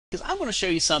Because I'm going to show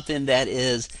you something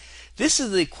this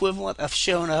is the equivalent of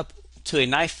showing up to a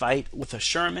knife fight with a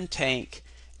Sherman tank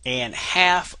and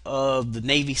half of the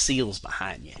Navy SEALs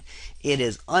behind you. It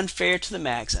is unfair to the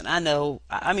max, and I'm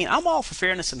all for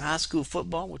fairness in high school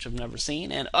football, which I've never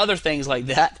seen, and other things like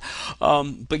that.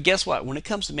 But guess what? When it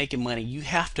comes to making money, you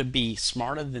have to be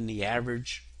smarter than the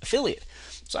average affiliate.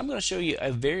 So I'm going to show you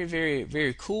a very, very,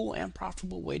 very cool and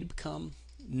profitable way to become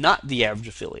not the average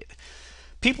affiliate.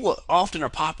 People often are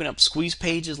popping up squeeze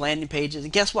pages, landing pages,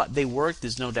 and guess what? They work.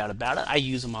 There's no doubt about it. I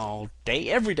use them all day,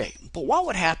 every day. But what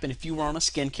would happen if you were on a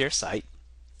skincare site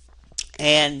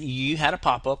and you had a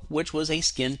pop-up which was a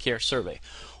skincare survey?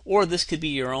 Or this could be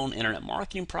your own internet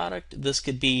marketing product. This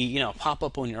could be, a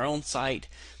pop-up on your own site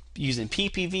using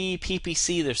PPV,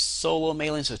 PPC. There's solo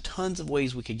mailings. There's tons of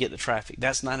ways we could get the traffic.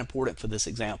 That's not important for this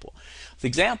example. The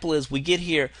example is we get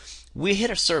here, we hit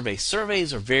a survey.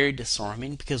 Surveys are very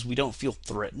disarming because we don't feel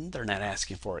threatened. They're not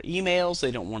asking for our emails.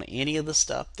 They don't want any of the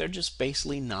stuff. They're just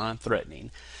basically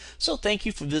non-threatening. So thank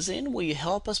you for visiting. Will you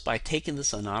help us by taking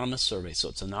this anonymous survey? So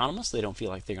it's anonymous. They don't feel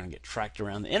like they're going to get tracked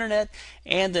around the internet.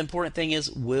 And the important thing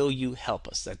is, will you help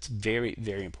us? That's very,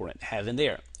 very important to have in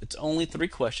there. It's only 3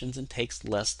 questions and takes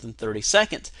less than 30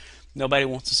 seconds. Nobody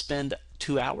wants to spend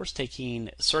 2 hours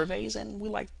taking surveys, and we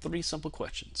like 3 simple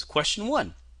questions. Question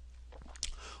 1.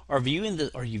 Are you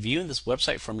viewing this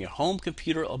website from your home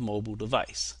computer or mobile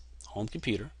device? Home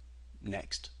computer.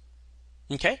 Next.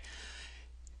 Okay.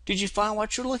 Did you find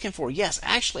what you're looking for? Yes,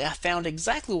 actually I found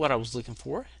exactly what I was looking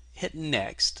for. Hit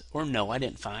next, or no, I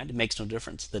didn't find. It makes no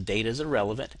difference. The data is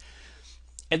irrelevant.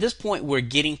 At this point, we're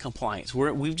getting compliance.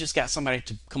 We've just got somebody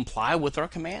to comply with our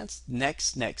commands.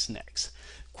 Next, next, next.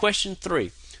 Question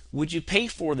 3. Would you pay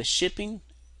for the shipping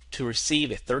to receive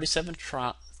a $37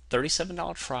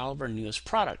 trial of our newest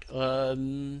product?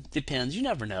 Depends. You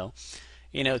never know.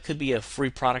 It could be a free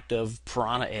product of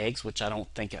piranha eggs, which I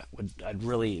don't think I'd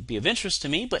really be of interest to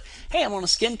me. But hey, I'm on a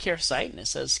skincare site and it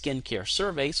says skincare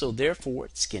survey, so therefore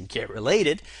it's skincare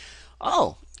related.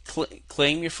 Oh,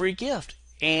 claim your free gift.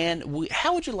 And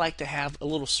how would you like to have a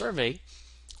little survey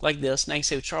like this? Now you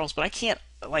say, well, Charles, but I can't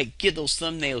get those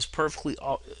thumbnails perfectly,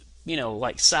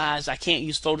 sized. I can't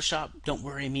use Photoshop. Don't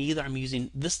worry me either. I'm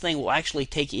using this thing. Will actually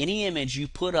take any image you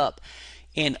put up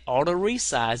and auto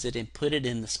resize it and put it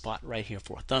in the spot right here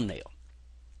for a thumbnail.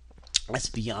 That's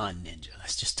beyond ninja.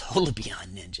 That's just totally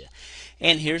beyond ninja.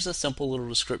 And here's a simple little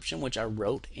description which I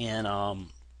wrote in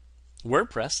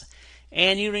WordPress.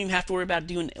 And you don't even have to worry about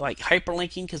doing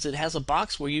hyperlinking because it has a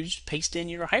box where you just paste in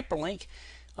your hyperlink.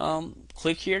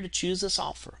 Click here to choose this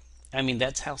offer.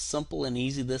 That's how simple and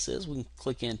easy this is. We can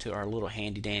click into our little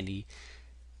handy dandy.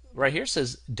 Right here it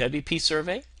says WP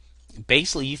survey.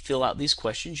 Basically, you fill out these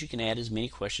questions. You can add as many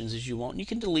questions as you want. You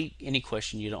can delete any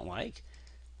question you don't like.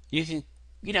 You can,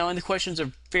 and the questions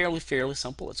are fairly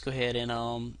simple. Let's go ahead and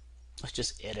let's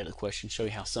just edit a question, show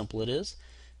you how simple it is.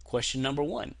 Question number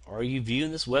 1: are you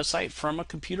viewing this website from a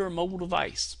computer or mobile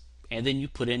device? And then you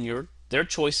put in their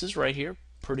choices right here.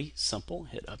 Pretty simple.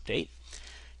 Hit update.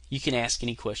 You can ask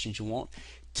any questions you want.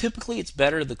 Typically, it's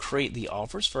better to create the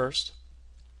offers first.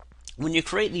 When you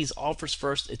create these offers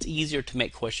first, it's easier to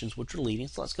make questions which are leading.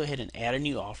 So let's go ahead and add a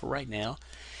new offer right now.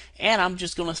 And I'm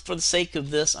just going to, for the sake of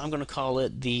this, I'm going to call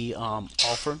it the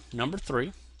offer number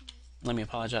 3. Let me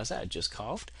apologize, I just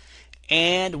coughed.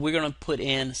 And we're going to put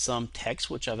in some text,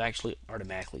 which I've actually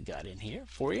automatically got in here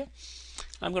for you.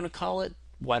 I'm going to call it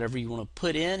whatever you want to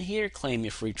put in here. Claim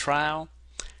your free trial.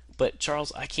 But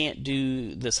Charles, I can't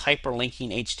do this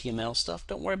hyperlinking HTML stuff.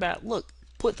 Don't worry about it. Look,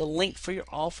 put the link for your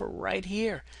offer right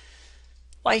here.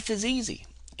 Life is easy.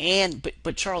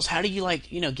 But Charles, how do you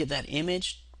get that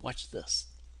image? Watch this.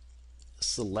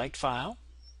 Select file.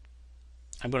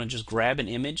 I'm going to just grab an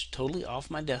image totally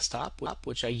off my desktop,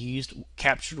 which I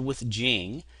captured with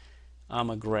Jing. I'm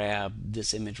going to grab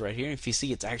this image right here. If you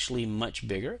see, it's actually much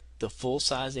bigger. The full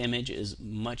size image is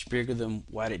much bigger than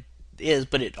what it is,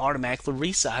 but it automatically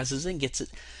resizes and gets it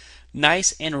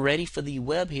nice and ready for the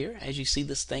web here. As you see,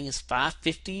 this thing is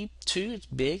 552. It's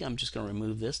big. I'm just going to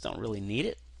remove this. Don't really need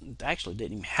it. Actually,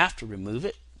 didn't even have to remove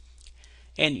it.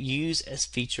 And use as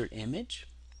featured image.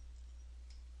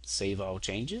 Save all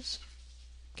changes.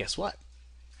 Guess what?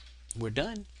 We're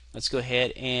done. Let's go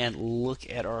ahead and look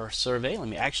at our survey. Let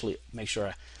me actually make sure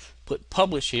I put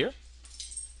publish here.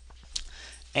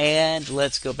 And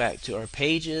let's go back to our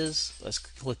pages. Let's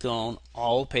click on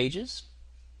all pages.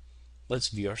 Let's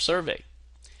view our survey.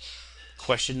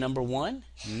 Question number 1,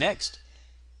 next.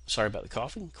 Sorry about the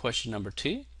coughing. Question number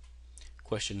 2,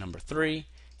 question number 3,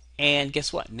 and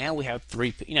guess what? Now we have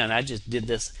 3. And I just did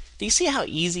this Do you see how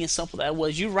easy and simple that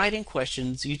was? You write in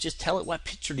questions, you just tell it what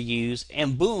picture to use,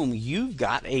 and boom, you've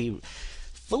got a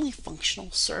fully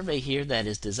functional survey here that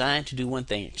is designed to do one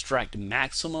thing: extract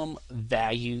maximum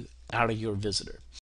value out of your visitor.